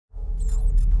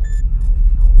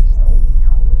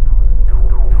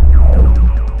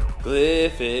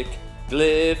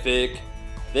Glyphic.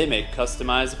 They make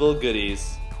customizable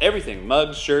goodies. Everything,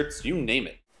 mugs, shirts, you name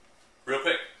it. Real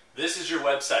quick, this is your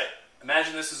website.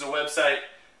 Imagine this is a website,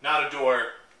 not a door,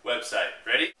 website.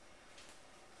 Ready?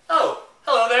 Oh,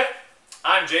 hello there.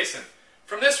 I'm Jason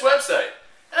from this website,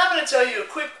 and I'm going to tell you a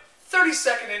quick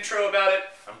 30-second intro about it.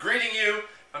 I'm greeting you,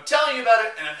 I'm telling you about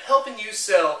it, and I'm helping you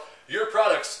sell your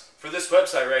products for this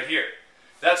website right here.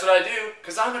 That's what I do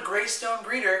because I'm a Greystone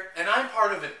Greeter, and I'm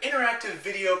part of an interactive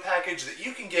video package that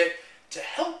you can get to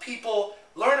help people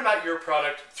learn about your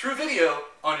product through video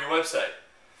on your website.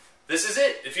 This is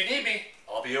it. If you need me,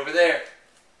 I'll be over there.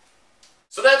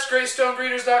 So that's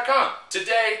GreystoneGreeters.com.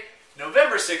 Today,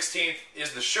 November 16th,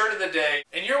 is the shirt of the day.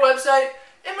 And your website,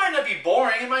 it might not be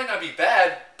boring, it might not be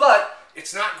bad, but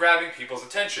it's not grabbing people's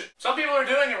attention. Some people are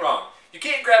doing it wrong. You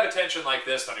can't grab attention like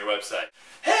this on your website.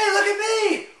 Hey, look at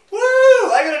me! Woo!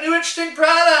 I got a new interesting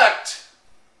product!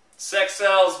 Sex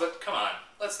sells, but come on,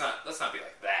 let's not be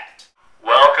like that.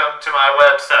 Welcome to my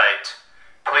website.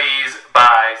 Please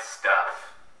buy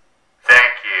stuff.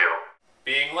 Thank you.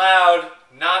 Being loud,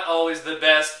 not always the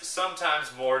best,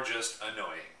 sometimes more just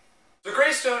annoying. The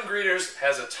Greystone Greeters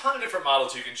has a ton of different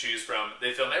models you can choose from.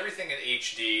 They film everything in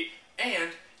HD,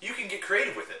 and you can get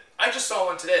creative with it. I just saw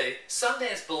one today.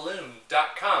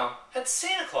 SundanceBalloon.com had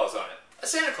Santa Claus on it. A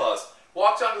Santa Claus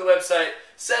walked onto the website,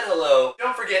 said hello.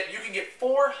 Don't forget, you can get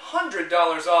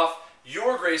 $400 off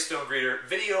your Greystone Greeter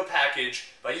video package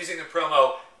by using the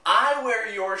promo I Wear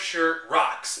Your Shirt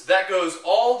Rocks. That goes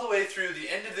all the way through the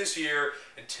end of this year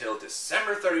until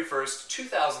December 31st,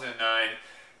 2009.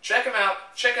 Check them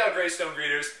out. Check out Greystone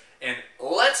Greeters. And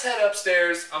let's head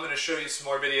upstairs. I'm going to show you some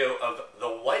more video of the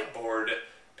whiteboard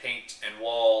paint and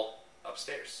wall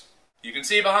upstairs. You can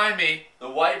see behind me the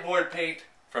whiteboard paint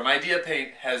from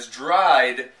IdeaPaint has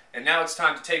dried, and now it's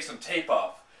time to take some tape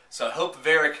off. So I hope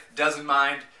Varick doesn't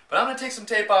mind, but I'm going to take some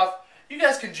tape off. You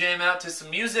guys can jam out to some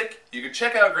music. You can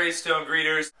check out Greystone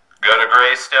Greeters. Go to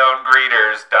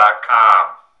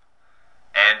GreystoneGreeters.com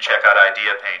and check out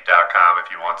IdeaPaint.com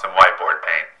if you want some whiteboard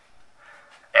paint.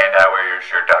 And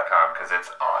IWearYourShirt.com because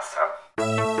it's awesome.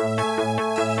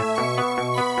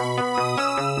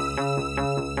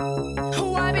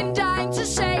 Oh, I've been dying to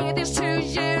say this to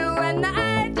you, and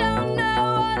I don't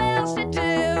know what else to do.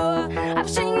 I've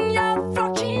seen your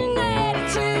fucking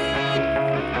attitude.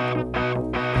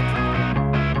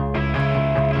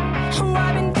 Oh,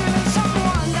 I've been feeling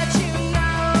someone that you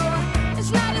know.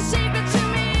 It's not a secret to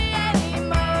me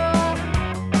anymore.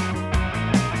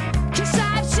 'Cause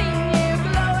I've seen you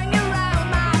glowing around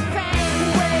my face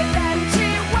with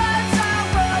empty words or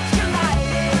words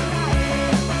colliding.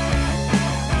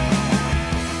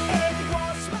 It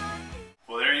was my...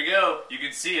 Well, there you go. You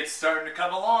can see it's starting to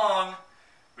come along.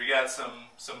 We got some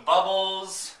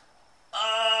bubbles.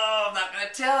 Oh, I'm not going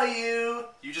to tell you.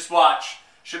 You just watch.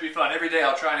 Should be fun. Every day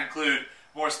I'll try and include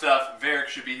more stuff. Varick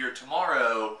should be here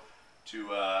tomorrow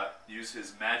to use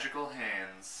his magical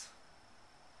hands.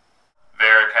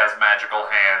 Varick has magical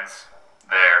hands.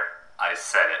 There, I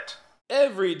said it.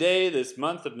 Every day this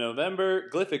month of November,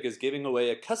 Glyphic is giving away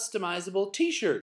a customizable t-shirt.